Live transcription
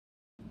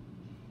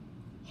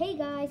Hey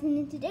guys, and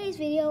in today's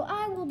video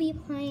I will be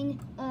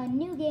playing a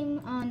new game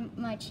on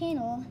my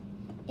channel.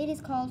 It is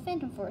called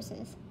Phantom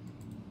Forces.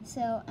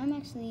 So I'm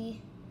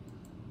actually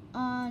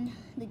on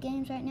the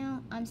games right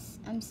now. I'm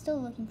still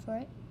looking for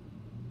it.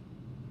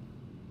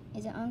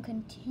 Is it on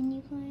continue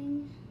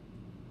playing?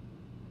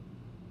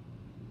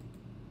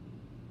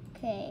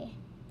 Okay.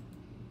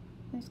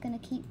 I'm just gonna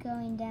keep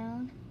going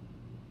down.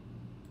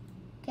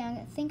 Okay,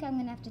 I think I'm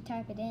gonna have to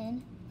type it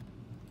in.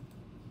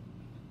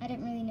 I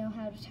didn't really know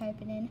how to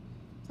type it in.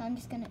 So I'm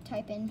just gonna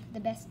type in the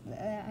best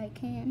that I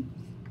can.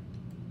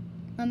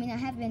 I mean, I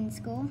have been in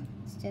school.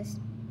 It's just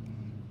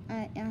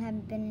I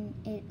haven't been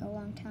in it a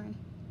long time.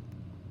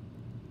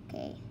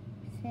 Okay,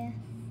 5th.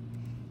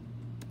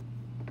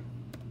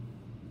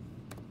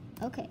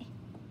 Okay,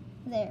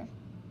 there.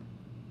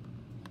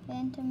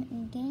 Phantom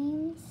in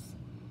games.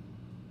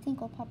 I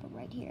think I'll pop it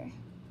right here.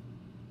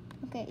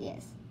 Okay,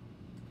 yes.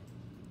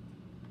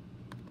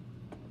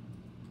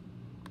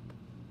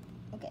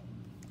 Okay.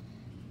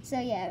 So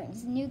yeah,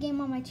 it's a new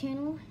game on my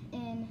channel,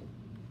 and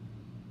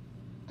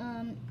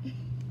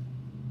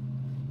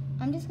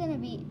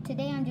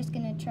today I'm just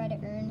gonna try to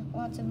earn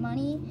lots of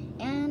money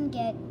and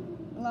get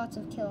lots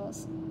of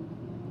kills.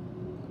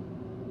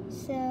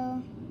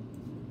 So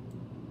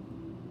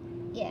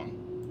yeah,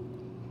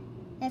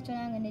 that's what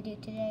I'm gonna do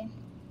today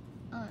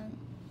on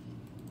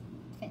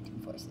Phantom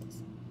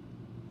Forces.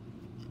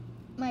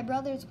 My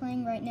brother's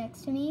playing right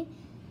next to me,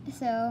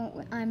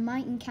 so I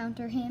might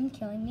encounter him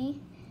killing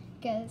me,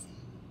 because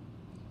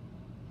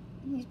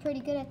he's pretty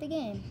good at the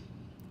game.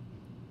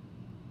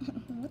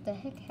 What the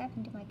heck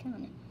happened to my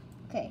counter?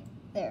 Okay,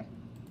 there.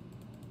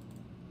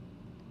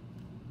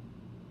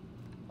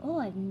 Oh,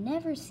 I've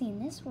never seen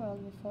this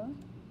world before.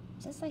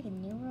 Is this like a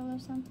new world or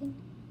something?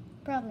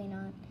 Probably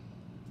not.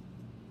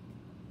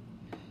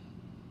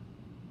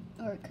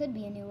 Or it could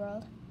be a new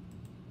world.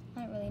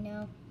 I don't really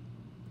know.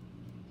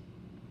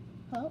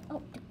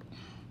 Oh.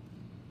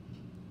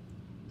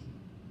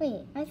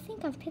 Wait, I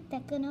think I've picked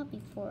that gun up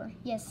before.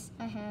 Yes,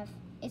 I have.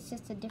 It's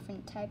just a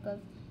different type of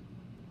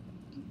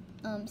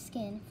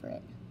skin for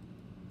it.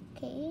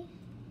 Okay.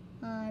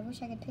 I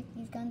wish I could pick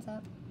these guns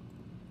up.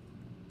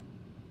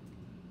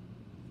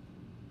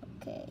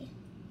 Okay.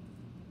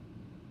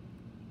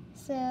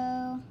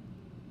 So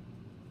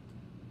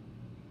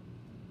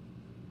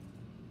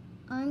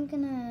I'm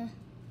gonna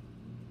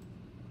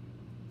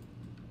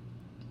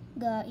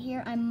go out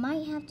here. I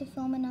might have to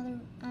film another.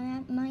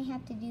 I might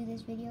have to do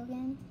this video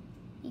again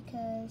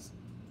because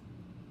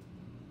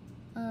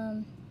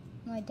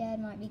my dad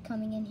might be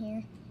coming in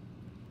here,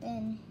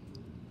 and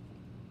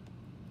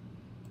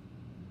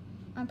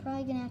I'm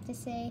probably gonna have to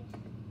say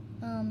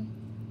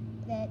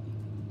that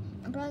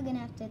I'm probably gonna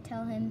have to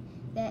tell him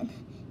that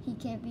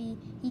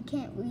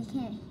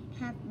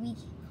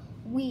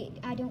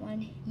I don't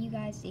want you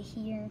guys to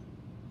hear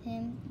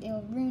him.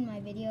 It'll ruin my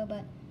video,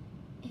 but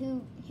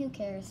who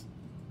cares?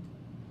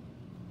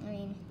 I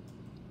mean,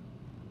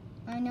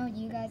 I know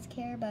you guys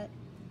care, but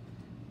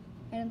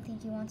I don't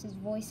think he wants his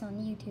voice on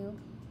YouTube.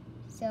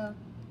 So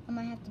I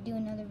might have to do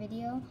another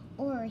video,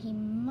 or he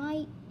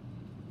might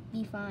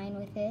be fine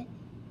with it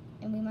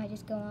and we might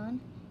just go on.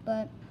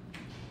 But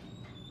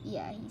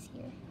yeah, he's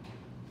here.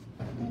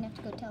 I'm gonna have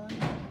to go tell him.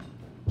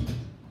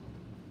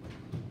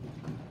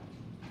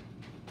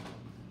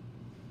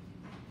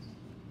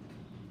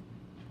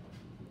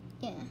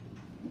 Yeah.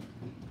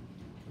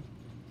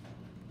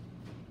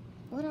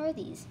 What are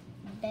these?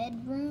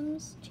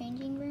 Bedrooms?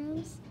 Changing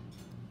rooms?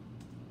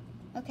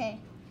 Okay.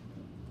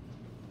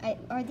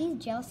 Are these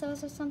jail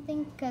cells or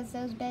something? Because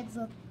those beds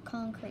look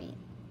concrete.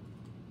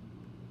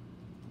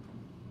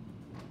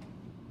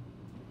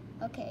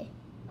 Okay.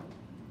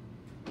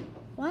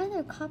 Why are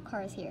there cop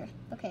cars here?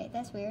 Okay,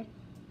 that's weird.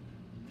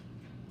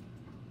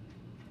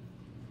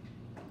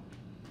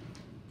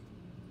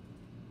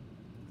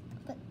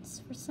 But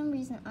for some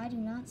reason, I do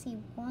not see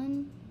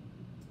one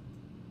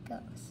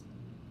ghost.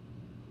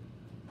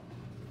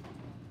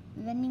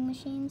 Vending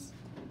machines.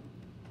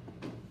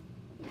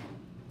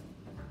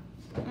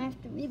 I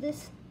have to read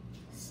this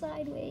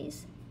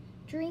sideways.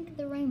 Drink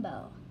the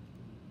rainbow.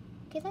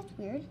 Okay, that's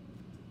weird.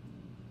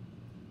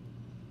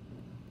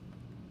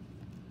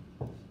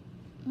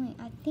 Wait,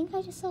 I think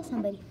I just saw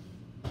somebody.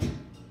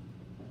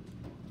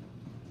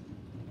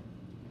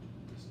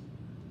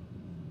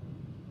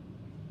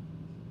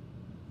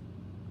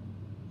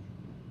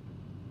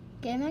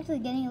 Okay, I'm actually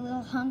getting a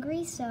little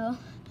hungry, so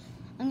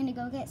I'm gonna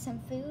go get some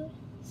food.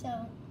 So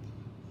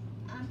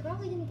I'm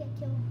probably gonna get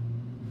killed,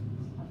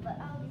 but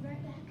I'll be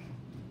right back.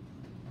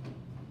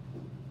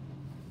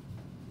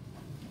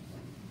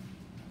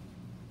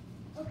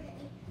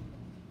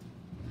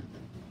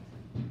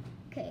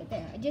 Okay,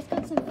 there. I just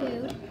got some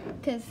food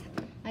because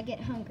I get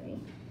hungry.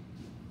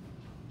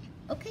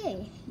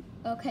 Okay.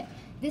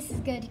 This is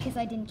good because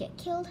I didn't get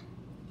killed.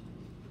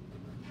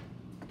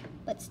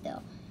 But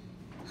still,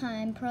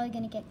 I'm probably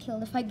gonna get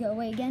killed if I go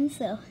away again,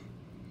 so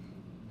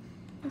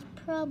it's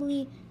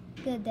probably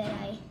good that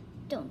I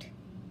don't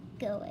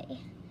go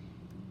away.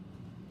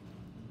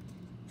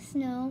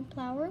 Snow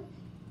flower,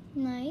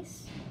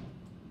 nice.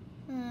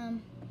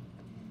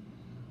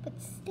 But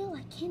still,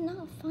 I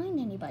cannot find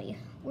anybody.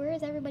 Where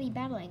is everybody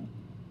battling?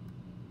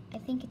 I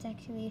think it's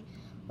actually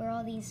where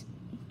all these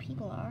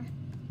people are.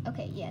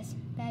 Okay, yes.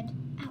 Bad.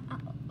 Ow, ow,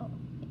 oh.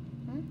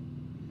 Huh?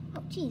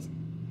 Oh, jeez.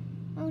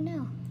 Oh,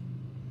 no.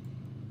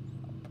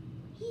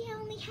 He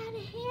only had a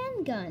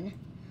handgun.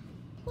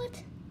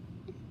 What?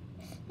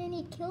 And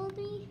he killed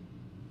me?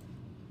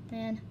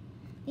 Man,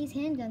 these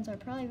handguns are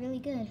probably really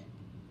good.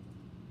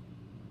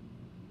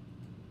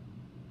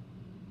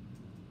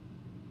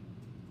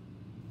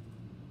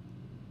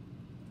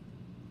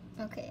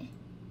 Okay.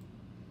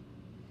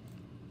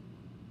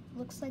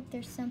 Looks like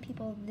there's some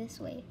people this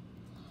way.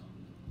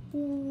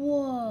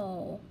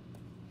 Whoa.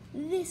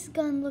 This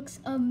gun looks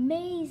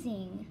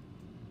amazing.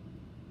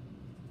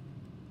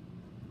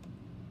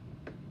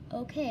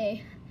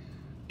 Okay.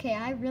 Okay,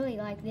 I really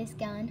like this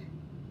gun.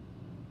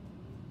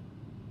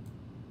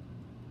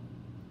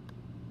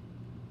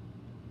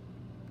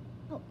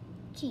 Oh,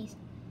 jeez.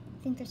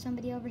 I think there's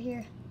somebody over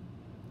here.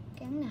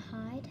 Okay, I'm gonna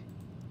hide.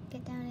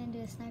 Get down into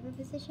a sniper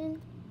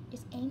position.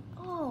 Just aim.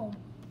 Oh,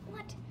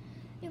 what?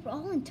 They were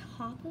all on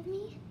top of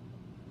me?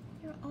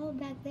 They were all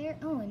back there.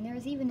 Oh, and there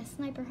was even a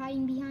sniper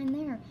hiding behind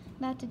there,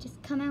 about to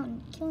just come out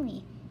and kill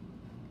me.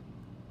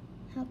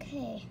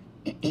 Okay.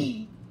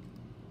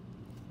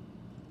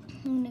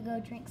 I'm gonna go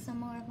drink some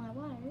more of my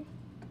water.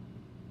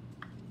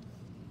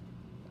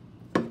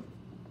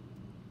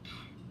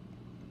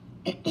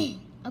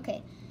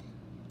 Okay.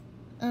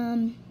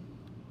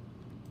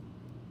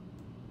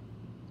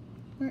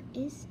 Where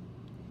is...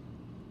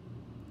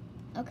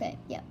 Okay,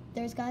 yeah,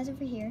 there's guys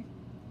over here.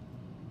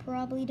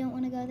 Probably don't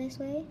want to go this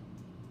way.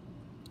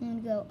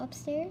 I'm gonna go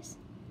upstairs.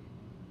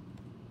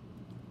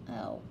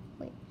 Oh,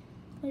 wait.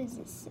 What is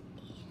this?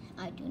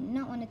 I do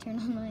not want to turn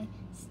on my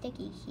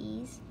sticky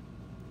keys.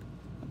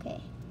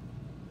 Okay.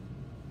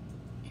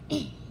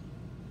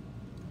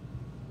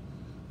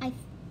 I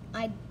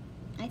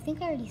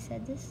think I already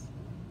said this,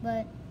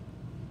 but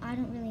I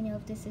don't really know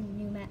if this is a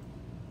new map.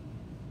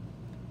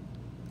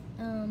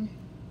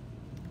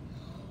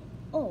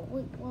 Oh,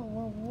 wait,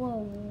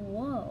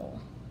 whoa.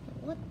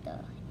 What the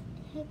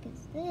heck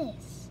is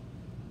this?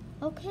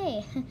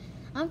 Okay,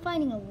 I'm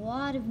finding a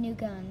lot of new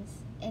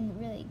guns, and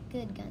really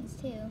good guns,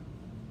 too.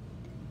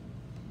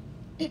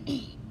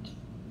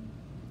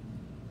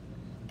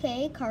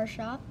 Okay, car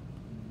shop.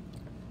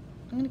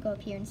 I'm gonna go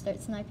up here and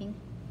start sniping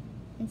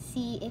and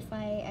see if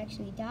I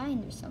actually die,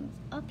 and there's some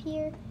up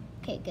here.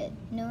 Okay, good.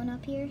 No one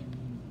up here.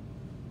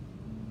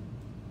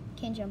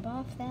 Can't jump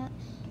off that.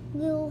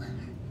 Will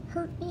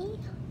hurt me,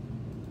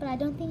 but I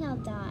don't think I'll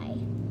die.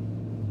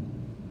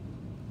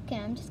 Okay,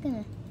 I'm just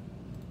gonna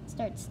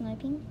start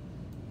sniping.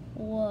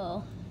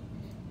 Whoa,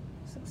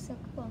 this looks so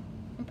cool.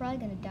 I'm probably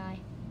gonna die.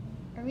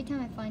 Every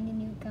time I find a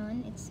new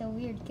gun, it's so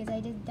weird because I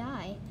just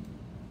die.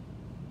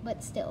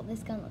 But still,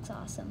 this gun looks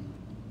awesome.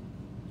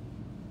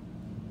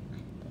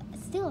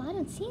 Still, I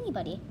don't see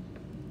anybody.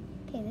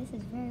 Okay, this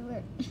is very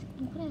weird.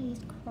 Why did I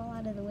just crawl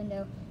out of the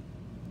window?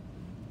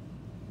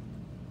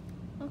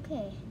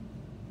 Okay.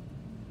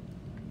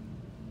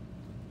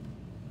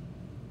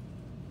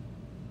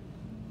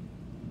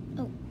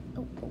 Oh,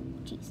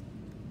 jeez.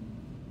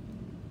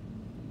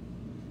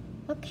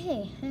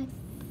 Okay, I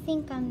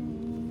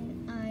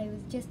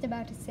was just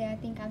about to say I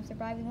think I'm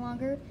surviving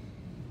longer,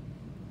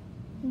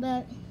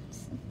 but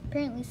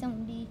apparently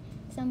somebody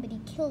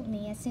killed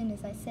me as soon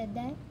as I said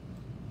that.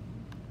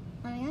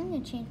 I'm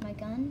gonna change my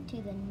gun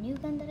to the new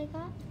gun that I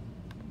got.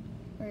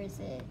 Where is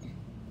it?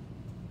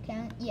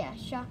 Okay, yeah,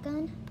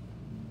 shotgun.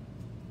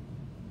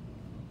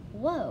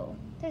 Whoa,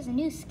 there's a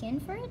new skin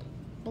for it?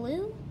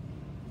 Blue?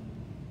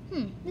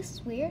 This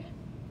is weird.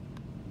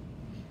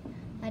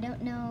 I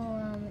don't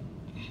know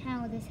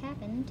how this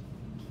happened.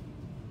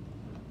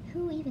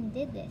 Who even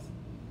did this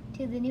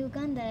to the new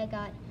gun that I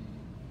got?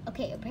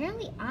 Okay,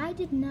 apparently I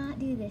did not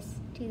do this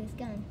to this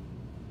gun.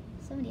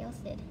 Somebody else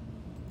did.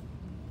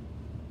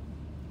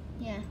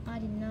 Yeah, I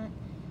did not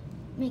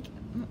make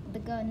the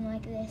gun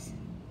like this.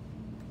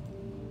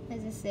 What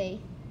does this say?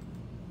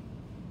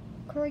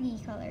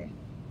 Corgi color.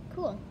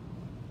 Cool.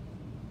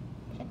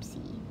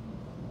 Pepsi.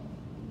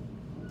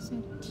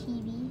 Some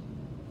TV.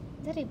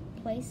 Is that a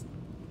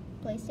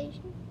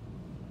PlayStation?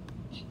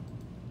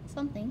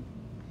 Something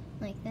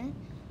like that.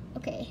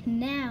 Okay,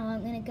 now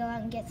I'm gonna go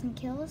out and get some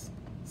kills.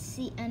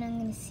 And I'm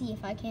gonna see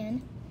if I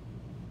can,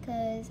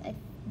 cause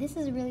this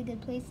is a really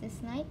good place to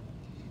snipe.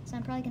 So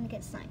I'm probably gonna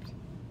get sniped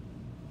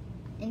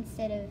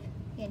instead of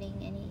getting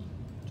any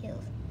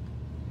kills.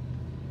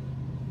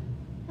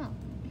 Oh,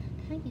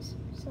 thank you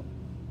so.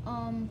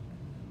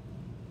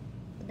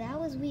 That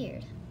was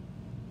weird.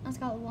 I just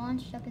got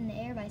launched up in the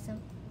air by some.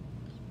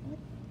 What?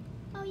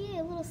 Oh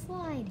yeah, a little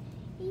slide.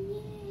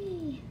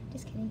 Yay!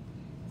 Just kidding.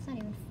 It's not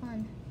even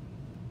fun.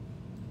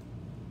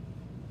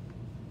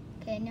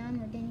 Okay, now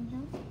I'm regaining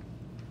health.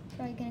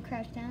 Probably gonna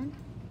crash down.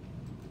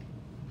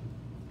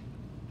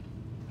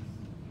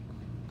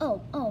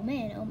 Oh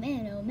man.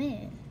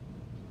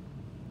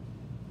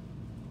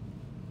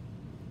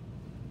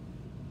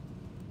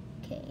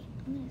 Okay,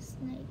 I'm gonna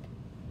snipe.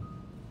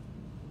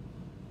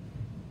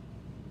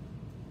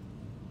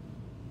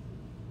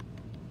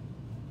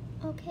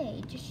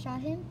 Okay, just shot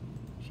him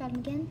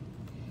again,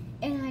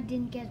 and I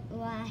didn't get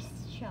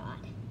last shot.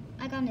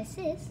 I got an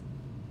assist.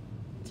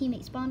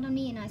 Teammate spawned on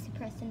me, and I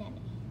suppressed an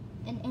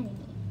enemy.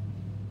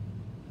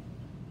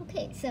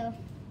 Okay, so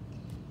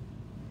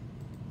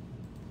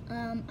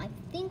I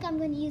think I'm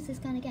going to use this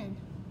gun again.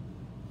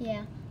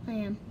 Yeah, I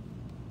am.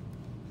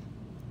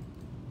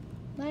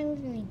 But I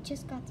literally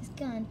just got this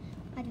gun.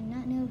 I do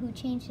not know who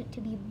changed it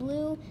to be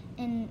blue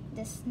and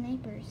the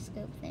sniper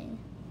scope thing.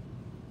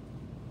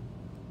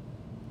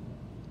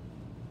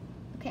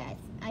 Okay,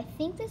 I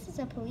think this is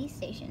a police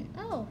station.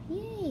 Oh,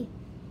 yay!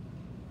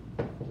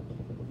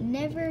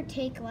 Never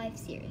take life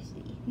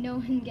seriously. No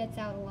one gets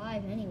out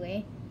alive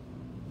anyway.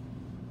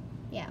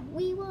 Yeah,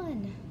 we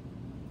won.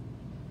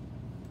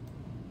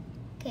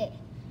 Okay,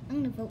 I'm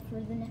gonna vote for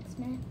the next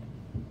map.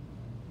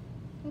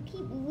 I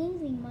keep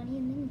losing money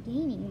and then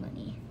gaining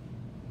money.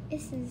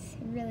 This is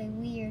really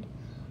weird.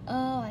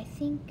 Oh, I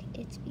think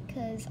it's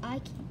because I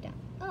keep down.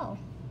 Oh,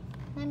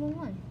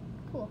 911.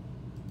 Cool.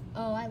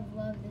 Oh, I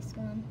love this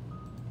one.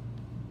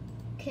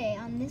 Okay,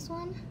 on this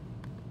one,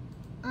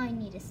 I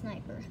need a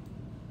sniper.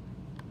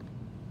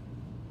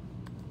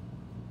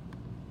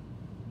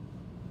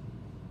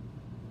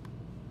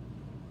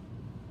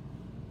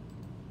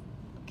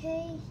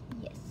 Okay,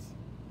 yes.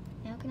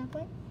 Now can I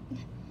play?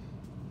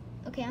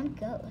 Okay, I'm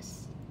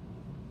Ghost.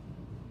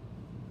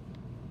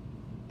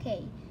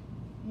 Okay,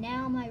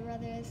 now my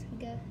brother is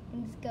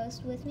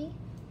Ghost with me.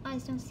 I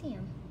just don't see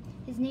him.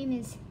 His name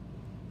is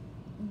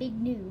Big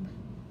Noob.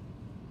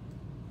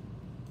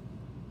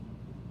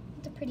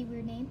 It's a pretty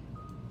weird name,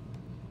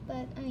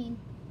 but I mean,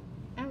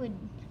 I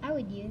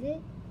would use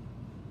it.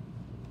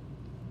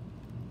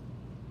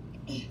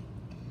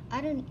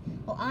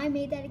 Well, I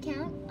made that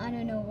account. I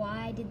don't know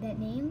why I did that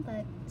name,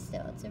 but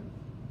still, it's a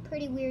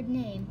pretty weird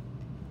name.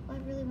 Well,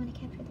 I really want to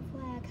capture the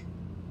flag.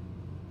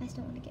 I just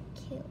don't want to get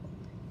killed.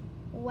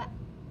 Wow.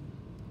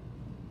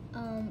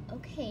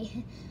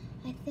 Okay.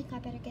 I think I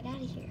better get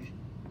out of here,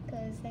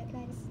 because that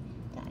guy just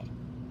died.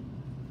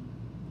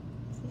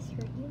 Does this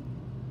hurt you?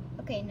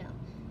 Okay, no.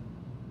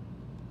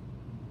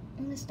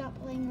 I'm gonna stop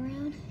playing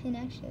around and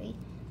actually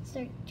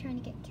start trying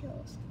to get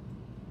kills.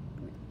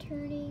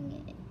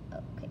 Returning.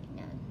 Okay,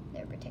 now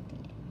they're protecting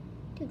it.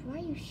 Dude, why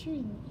are you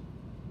shooting me?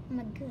 I'm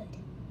a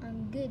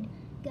good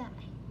guy.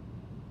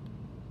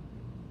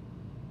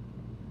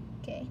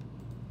 Okay.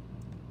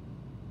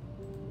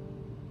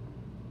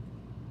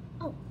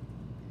 Oh,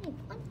 hey,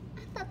 I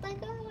thought that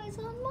guy was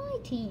on my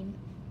team.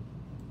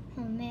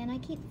 Oh man, I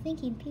keep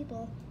thinking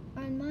people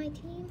are on my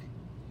team.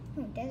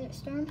 Oh, Desert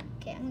Storm.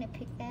 Okay, I'm gonna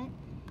pick that.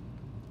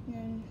 And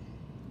then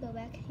go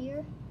back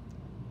here.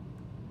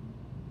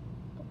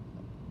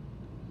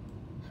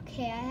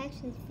 Okay, I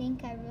actually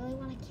think I really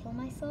want to kill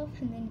myself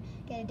and then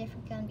get a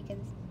different gun because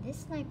this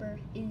sniper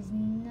is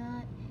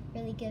not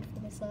really good for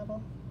this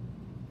level.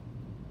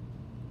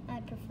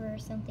 I'd prefer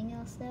something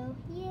else though.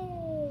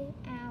 Yay!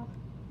 Ow.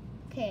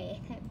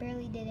 Okay, that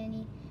barely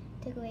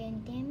took away any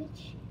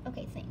damage.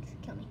 Okay, thanks.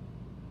 Kill me.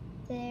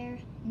 There.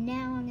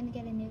 Now I'm gonna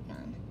get a new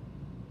gun.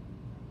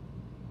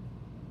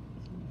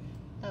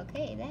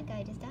 Okay, that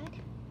guy just died.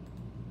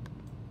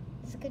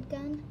 Is this a good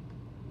gun?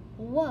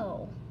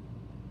 Whoa.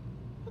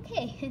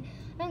 Okay,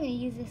 I'm gonna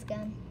use this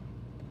gun.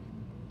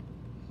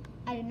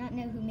 I do not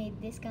know who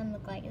made this gun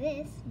look like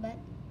this, but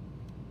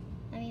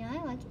I mean,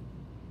 I like it.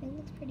 It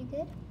looks pretty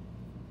good.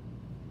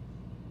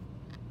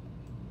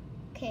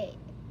 Okay,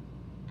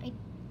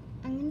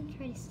 I'm gonna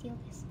try to steal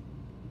this.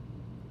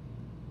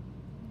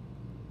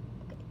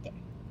 Okay, there.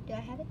 Do I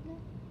have it now?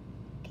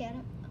 Okay, I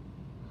don't.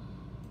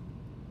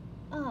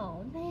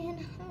 Oh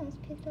man, I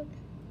almost picked up.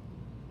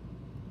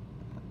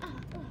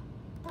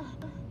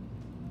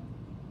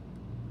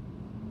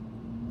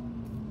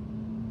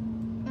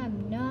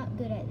 I'm not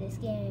good at this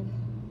game.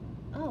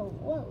 Oh,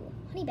 whoa,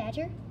 honey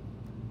badger.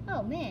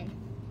 Oh man.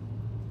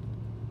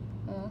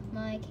 Well,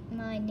 my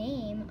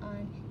name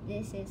on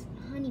this is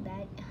honey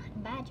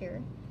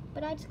badger,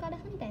 but I just got a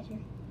honey badger.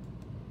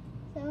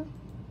 So,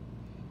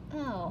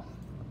 oh,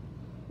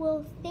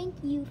 well,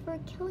 thank you for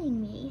killing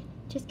me.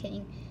 Just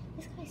kidding.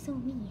 This guy's so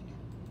mean.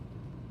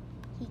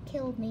 He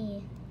killed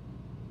me.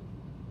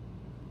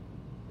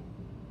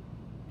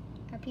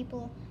 Are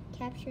people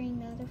capturing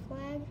the other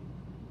flag?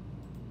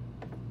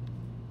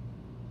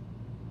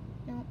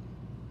 No.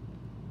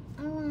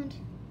 I want.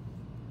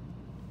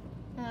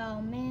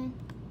 Oh man.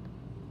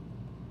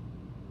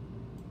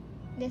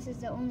 This is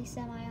the only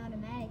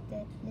semi-automatic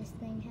that this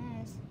thing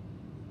has.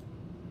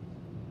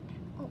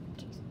 Oh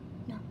jeez.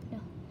 No, no.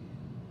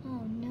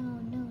 Oh no,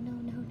 no, no,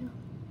 no, no.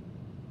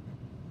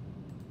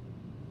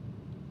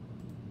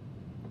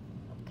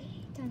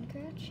 Okay, time to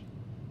crouch.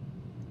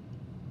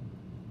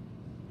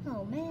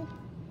 Oh man.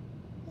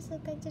 This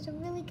looks like there's a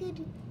really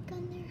good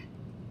gun there.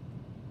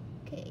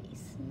 Okay,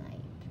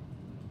 snipe.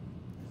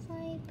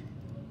 Snipe.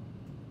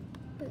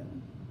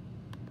 Boom.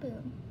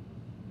 Boom.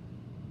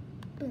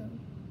 Boom.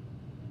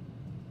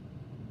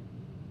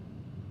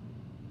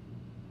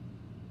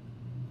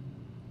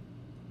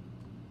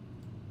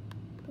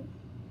 Boom.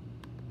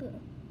 Boom.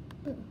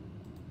 Boom.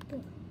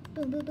 Boom.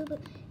 Boom. Boom. Boom.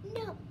 Boom.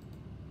 No.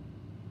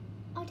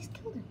 I just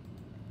killed him.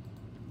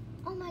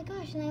 Oh my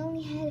gosh, and I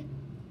only had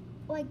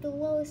like the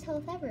lowest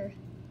health ever.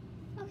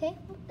 Okay,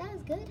 well, that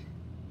was good.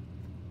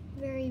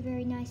 Very,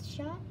 very nice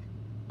shot.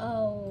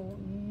 Oh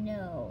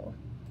no.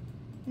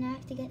 And I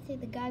have to get through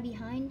the guy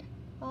behind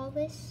all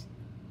this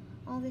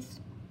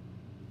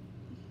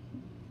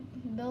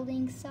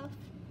building stuff,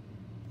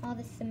 all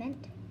this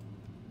cement.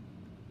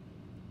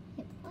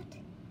 What?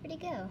 Where'd he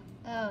go?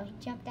 Oh, he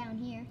jumped down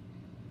here.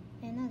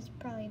 And that was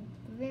probably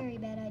a very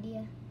bad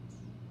idea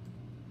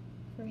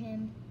for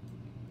him.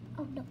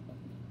 Oh no.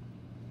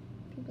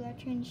 People are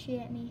trying to shoot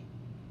at me.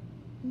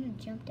 I'm gonna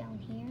jump down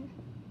here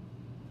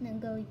and then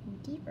go even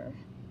deeper.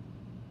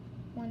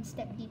 One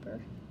step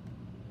deeper.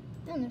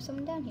 Oh, there's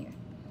someone down here.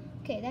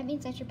 Okay, that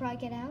means I should probably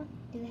get out.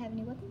 Do they have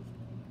any weapons?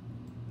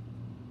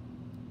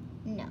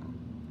 No.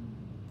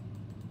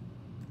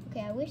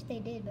 Okay, I wish they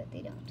did, but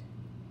they don't.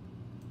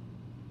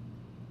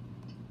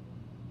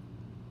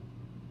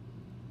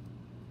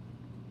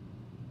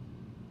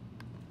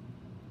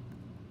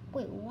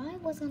 Wait, why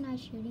wasn't I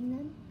shooting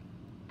them?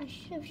 I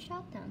should have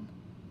shot them.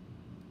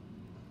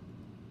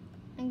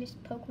 I can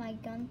just poke my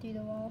gun through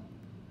the wall.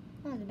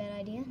 That was a bad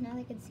idea. Now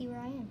they can see where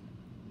I am.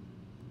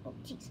 Oh,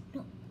 jeez,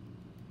 no.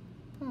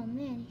 Oh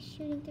man, he's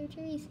shooting through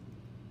trees.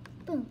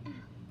 Boom,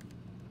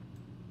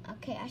 ow.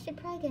 Okay, I should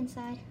probably get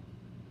inside.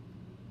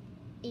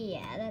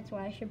 Yeah, that's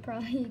why I should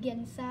probably get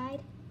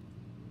inside.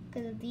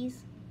 Because of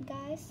these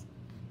guys.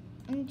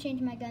 I'm gonna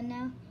change my gun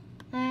now.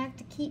 I have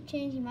to keep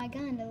changing my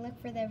gun to look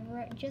for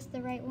just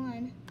the right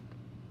one.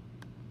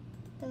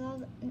 Because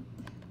I'll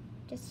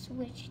just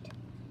switched.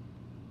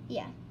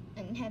 Yeah,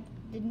 and have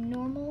the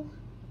normal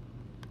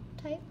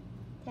type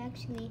that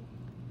actually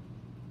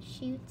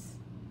shoots.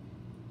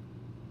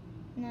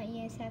 Now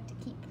you guys have to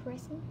keep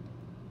pressing.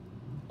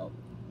 Oh,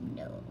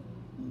 no.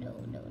 No,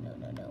 no, no,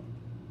 no, no.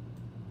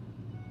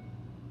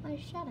 I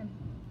shot him.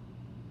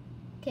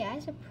 Okay, I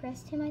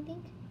suppressed him, I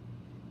think.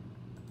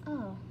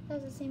 Oh,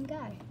 that was the same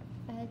guy.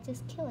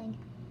 Just killing.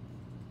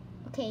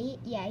 Okay,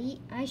 yeah,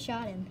 I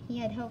shot him. He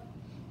had health.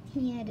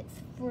 He had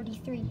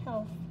 43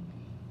 health.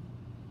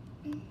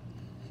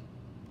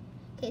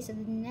 Okay, so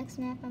the next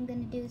map I'm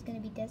gonna do is gonna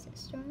be Desert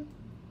Storm.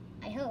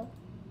 I hope.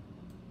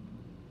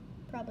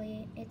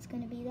 Probably it's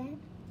gonna be that.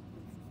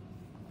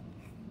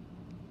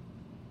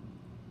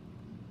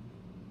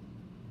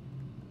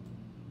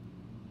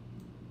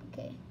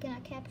 Okay, can I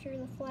capture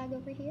the flag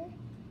over here?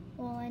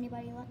 Will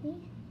anybody let me?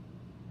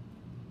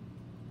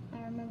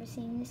 I remember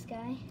seeing this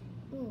guy.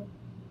 Ooh.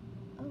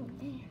 Oh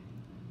man.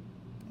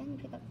 I'm gonna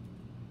pick up.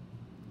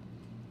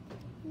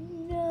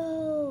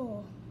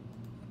 No!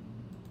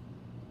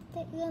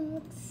 That gun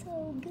looks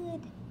so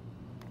good.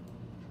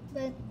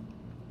 But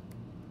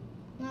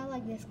I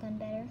like this gun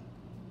better.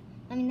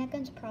 I mean, that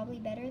gun's probably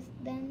better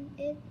than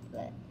it,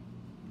 but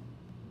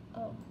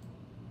oh.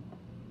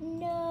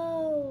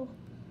 No!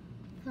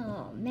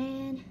 Oh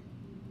man.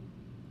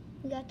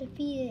 We got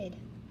defeated.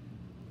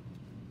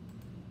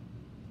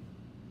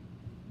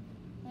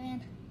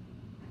 Man.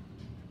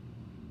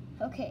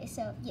 Okay,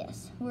 so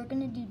yes, we're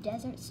gonna do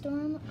Desert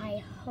Storm,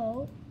 I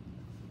hope.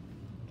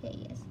 Okay,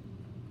 yes.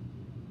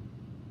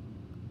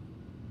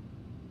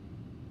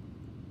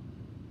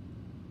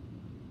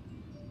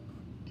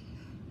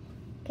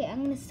 Okay,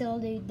 I'm gonna still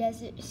do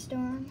Desert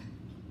Storm.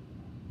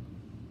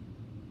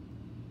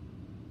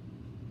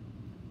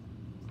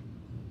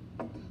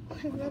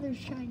 My brother's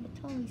trying to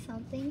tell me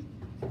something.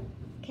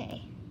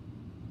 Okay.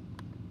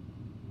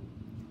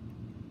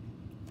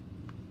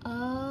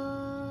 Oh.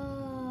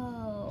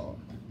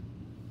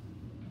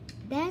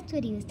 That's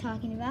what he was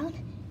talking about.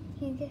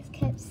 He just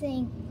kept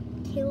saying,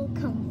 kill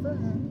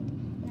confirmed.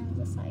 And I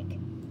was just like,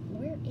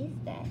 where is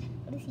that?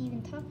 What is he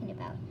even talking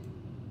about?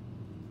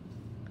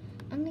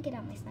 I'm gonna get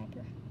out my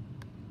sniper.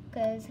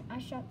 Because I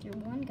shot through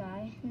one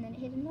guy and then it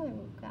hit another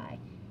guy.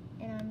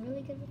 And I'm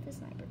really good with the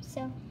sniper.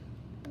 So, I'm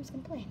just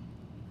gonna play.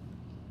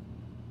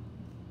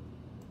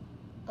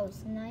 Oh,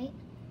 it's night.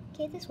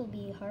 Okay, this will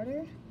be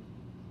harder.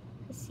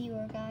 Let's see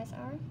where guys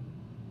are.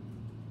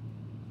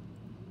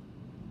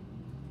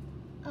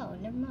 Oh,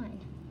 never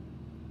mind.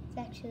 It's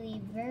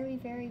actually very,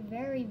 very,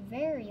 very,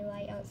 very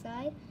light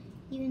outside,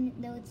 even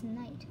though it's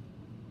night.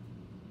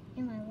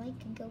 And my light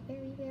can go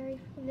very, very,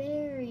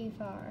 very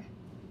far.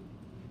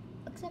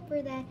 Except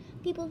for that,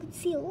 people could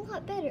see a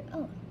lot better.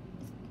 Oh,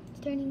 it's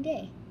turning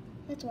day.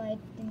 That's why it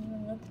didn't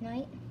even look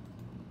night.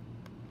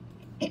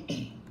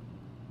 Okay,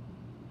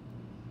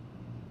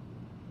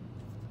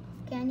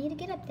 I need to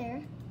get up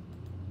there.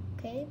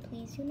 Okay,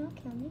 please do not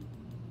kill me.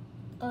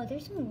 Oh,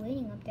 there's someone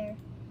waiting up there.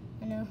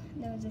 I know,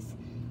 there was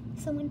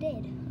someone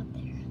dead up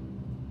there.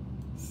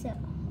 So,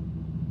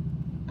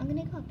 I'm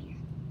gonna go up here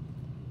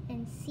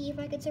and see if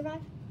I could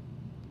survive.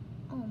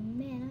 Oh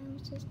man, I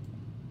almost just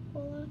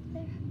fall off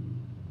there.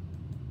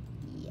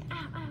 Yeah,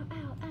 ow, ow,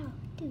 ow, ow.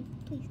 Dude,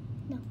 please,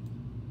 no.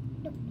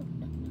 No, no,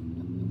 no, no,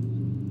 no,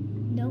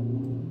 no. Nope.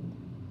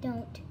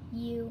 Don't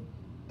you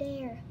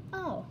dare.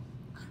 Oh.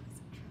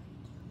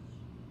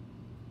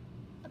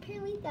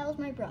 Apparently that was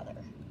my brother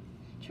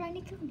trying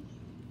to kill me.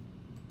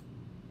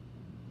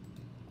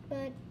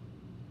 But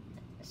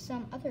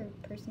some other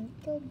person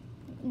killed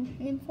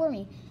him for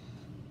me.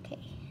 Okay,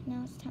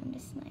 now it's time to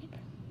snipe.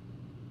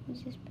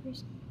 Who's this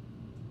person?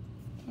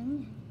 Okay, I'm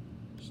gonna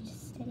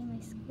just steady my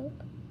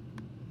scope.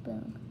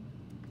 Boom.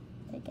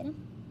 Did I get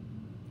him?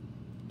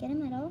 Get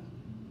him at all?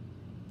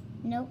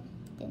 Nope,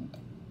 didn't.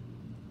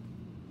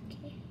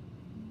 Okay,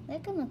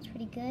 that gun looks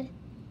pretty good.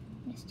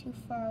 It's too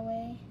far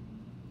away.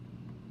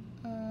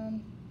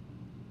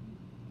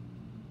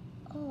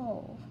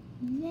 Oh,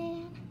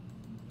 man.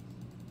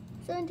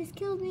 Someone just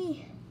killed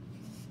me.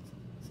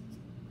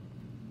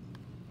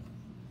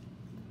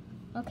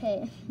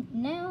 Okay,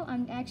 now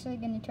I'm actually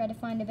going to try to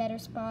find a better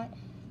spot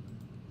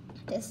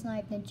to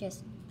snipe than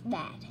just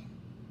that.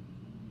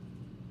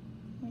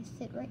 I'm going to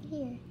sit right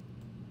here.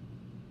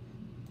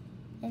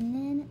 And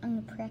then I'm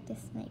going to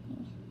practice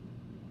sniping.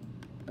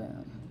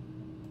 Boom.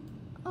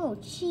 Oh,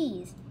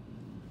 jeez.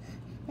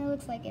 That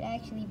looks like it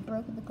actually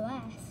broke the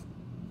glass.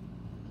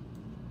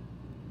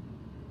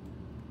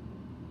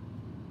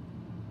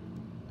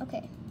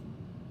 Okay.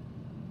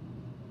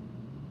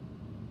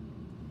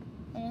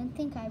 I don't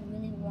think I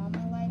really want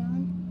my light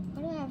on.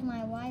 Why do I have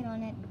my light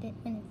on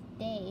when it's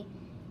day?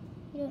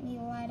 You don't need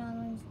a light on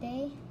when it's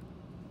day.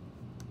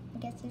 I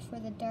guess it's for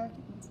the dark.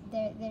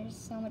 There's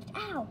so much.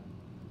 Ow!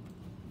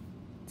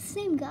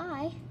 Same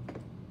guy.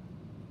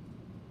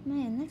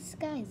 Man, this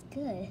guy's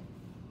good.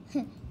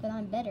 But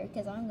I'm better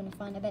because I'm going to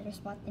find a better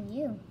spot than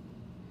you,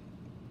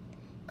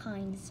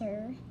 kind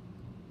sir.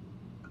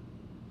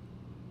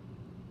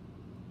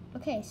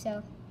 Okay,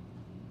 so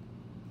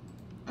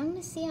I'm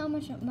going to see how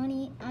much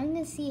money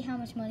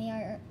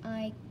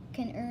I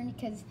can earn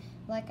because,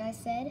 like I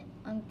said,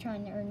 I'm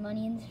trying to earn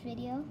money in this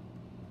video.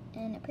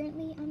 And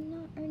apparently I'm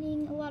not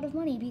earning a lot of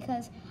money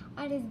because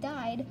I just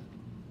died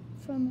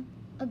from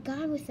a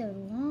guy with a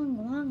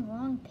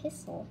long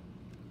pistol.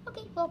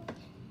 Okay, well,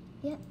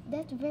 yeah,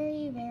 that's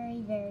very,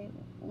 very, very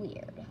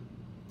weird.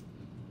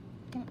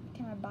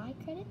 Can I buy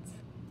credits?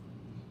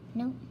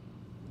 Nope.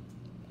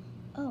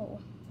 Oh.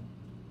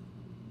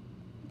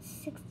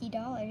 It's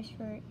 $60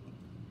 for...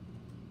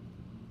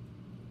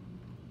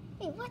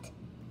 Wait, what?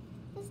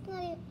 That's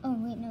not even... Oh,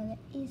 wait, no, that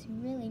is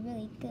really,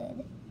 really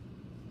good.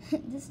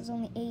 This is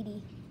only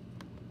 80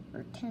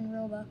 or 10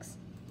 Robux.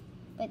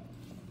 But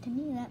to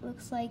me, that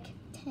looks like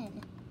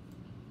 10,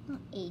 not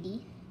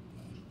 80.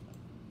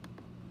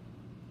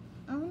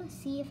 I want to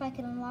see if I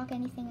can unlock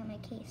anything on my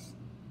case.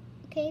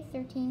 Okay,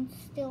 13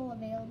 still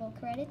available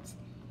credits.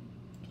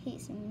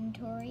 Case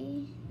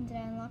inventory. Did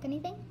I unlock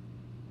anything?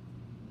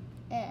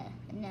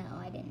 No,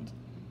 I didn't.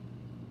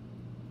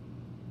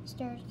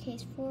 Start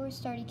case 4,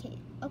 started case.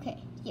 Okay,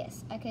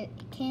 yes, I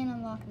can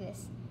unlock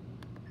this.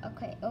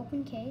 Okay,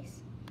 open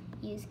case.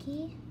 Use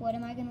key. What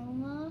am I gonna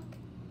unlock?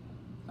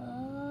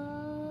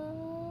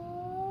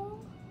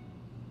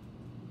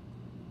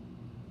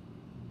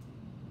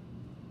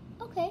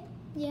 Okay,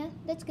 yeah,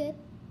 that's good.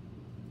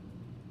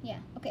 Yeah,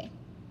 okay.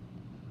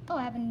 Oh,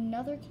 I have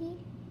another key?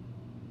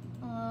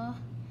 But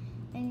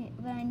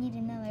I need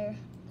another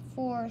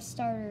 4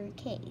 starter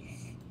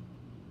case.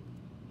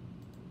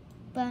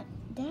 But,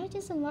 did I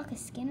just unlock a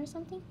skin or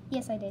something?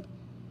 Yes, I did.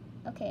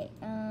 Okay,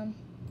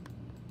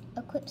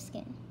 equip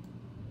skin.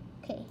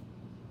 Okay.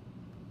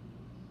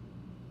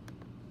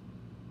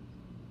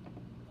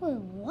 Wait,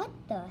 what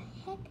the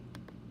heck?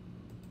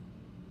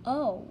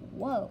 Oh,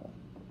 whoa.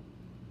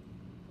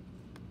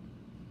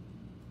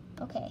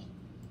 Okay.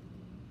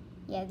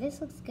 Yeah,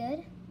 this looks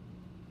good.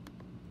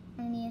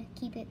 I'm gonna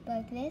keep it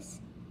like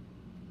this.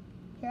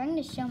 Here, I'm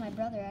gonna show my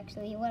brother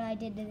actually what I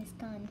did to this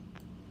gun.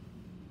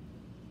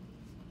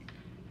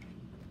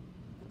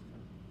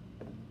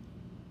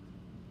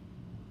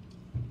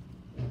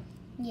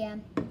 Yeah.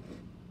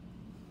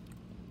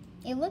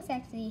 It looks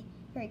actually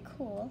very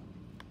cool.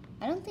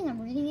 I don't think I'm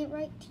reading it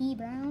right. T.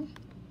 Brown.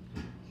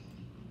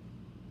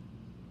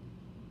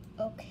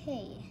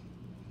 Okay.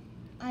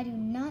 I do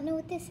not know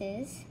what this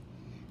is.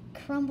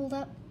 Crumbled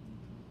up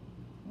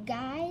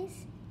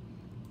guys.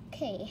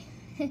 Okay.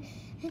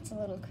 That's a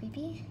little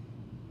creepy.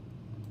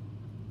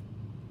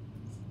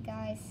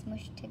 Guys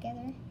smushed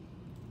together.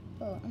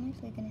 Oh, I'm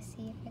actually gonna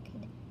see if I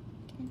could.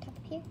 Can I top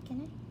up here?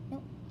 Can I?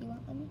 Nope. You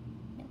won't let me?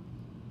 No.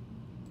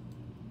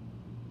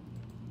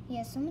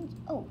 Yeah, someone.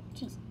 Oh,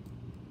 jeez.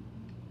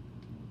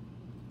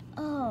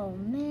 Oh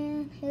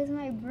man, it was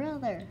my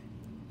brother.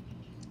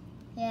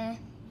 Yeah.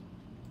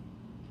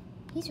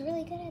 He's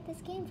really good at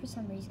this game for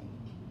some reason.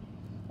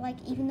 Like,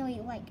 even though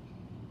he, like,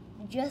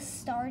 just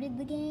started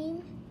the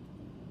game.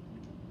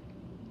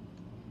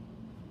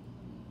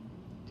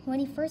 When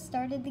he first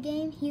started the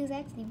game, he was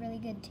actually really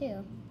good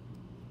too.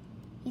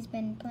 He's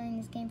been playing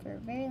this game for a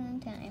very long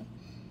time.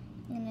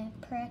 I'm gonna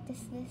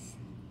practice this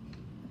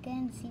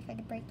again, see if I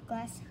can break the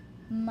glass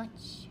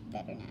much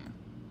better now.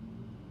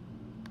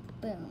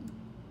 Boom.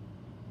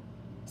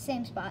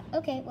 Same spot.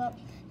 Okay, well,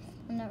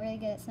 I'm not really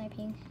good at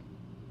sniping.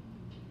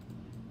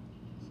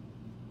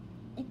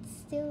 It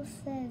still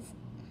says,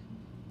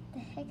 the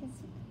heck is...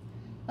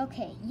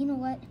 Okay, you know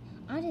what?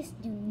 I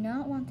just do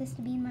not want this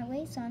to be in my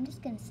way, so I'm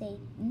just gonna say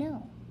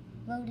no.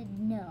 Voted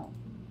no.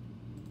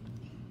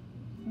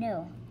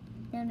 No.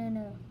 No, no,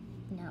 no.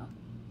 No.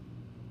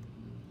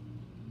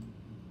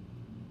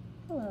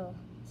 Hello,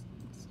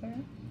 sir.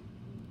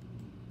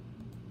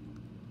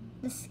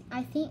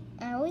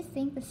 I always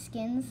think the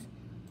skins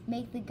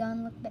make the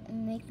gun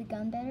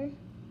better.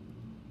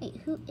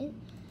 Wait, who is?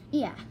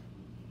 Yeah.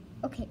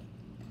 Okay.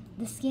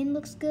 The skin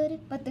looks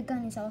good, but the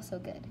gun is also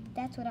good.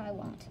 That's what I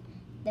want.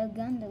 The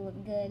gun to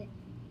look good,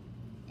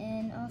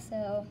 and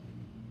also,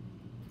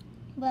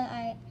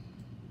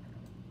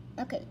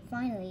 okay,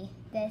 finally,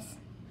 this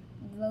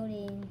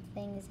voting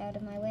thing is out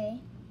of my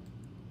way.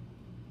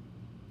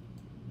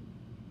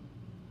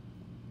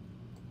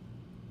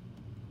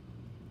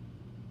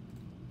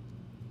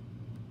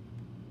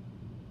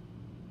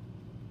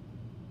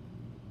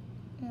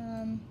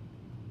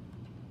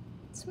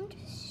 Someone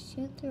just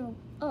shoot through.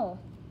 Oh,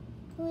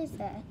 who is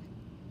that?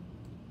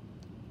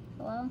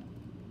 Hello?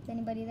 Is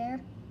anybody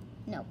there?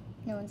 No,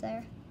 no one's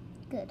there.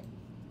 Good.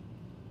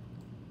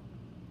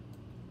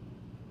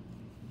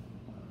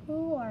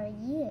 Who are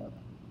you?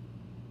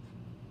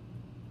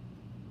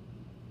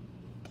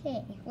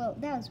 Okay, well,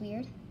 that was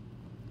weird.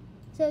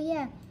 So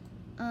yeah,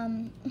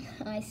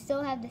 I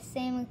still have the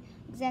same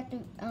exact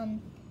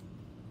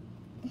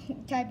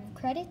type of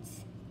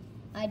credits.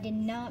 I did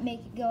not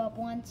make it go up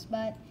once,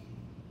 but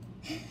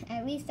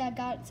at least I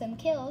got some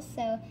kills,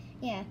 so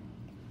yeah.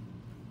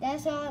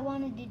 That's all I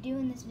wanted to do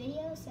in this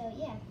video, so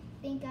yeah.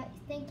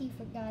 Thank you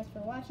guys for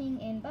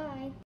watching, and bye.